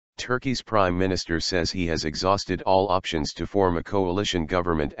Turkey's prime minister says he has exhausted all options to form a coalition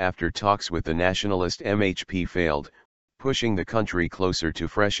government after talks with the nationalist MHP failed, pushing the country closer to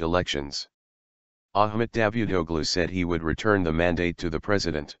fresh elections. Ahmet Davutoglu said he would return the mandate to the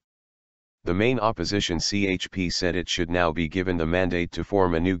president. The main opposition CHP said it should now be given the mandate to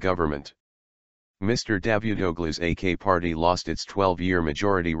form a new government. Mr. Davutoglu's AK party lost its 12-year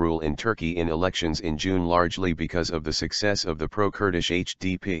majority rule in Turkey in elections in June largely because of the success of the pro-Kurdish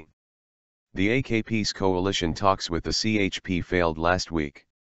HDP. The AKP's coalition talks with the CHP failed last week.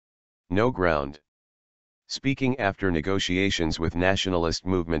 No ground. Speaking after negotiations with Nationalist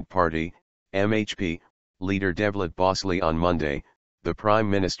Movement Party, MHP, leader Devlet Bahceli on Monday, the Prime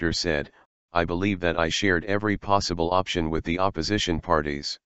Minister said, "I believe that I shared every possible option with the opposition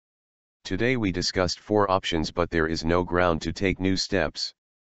parties. Today we discussed 4 options but there is no ground to take new steps.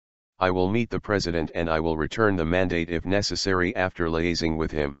 I will meet the president and I will return the mandate if necessary after liaising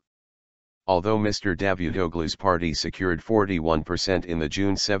with him." Although Mr. Davutoglu's party secured 41% in the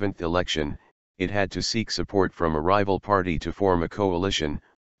June 7 election, it had to seek support from a rival party to form a coalition,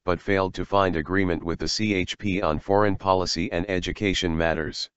 but failed to find agreement with the CHP on foreign policy and education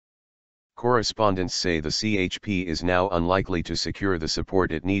matters. Correspondents say the CHP is now unlikely to secure the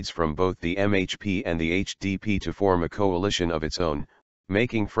support it needs from both the MHP and the HDP to form a coalition of its own,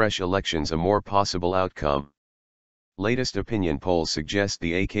 making fresh elections a more possible outcome. Latest opinion polls suggest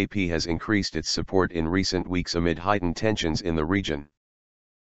the AKP has increased its support in recent weeks amid heightened tensions in the region.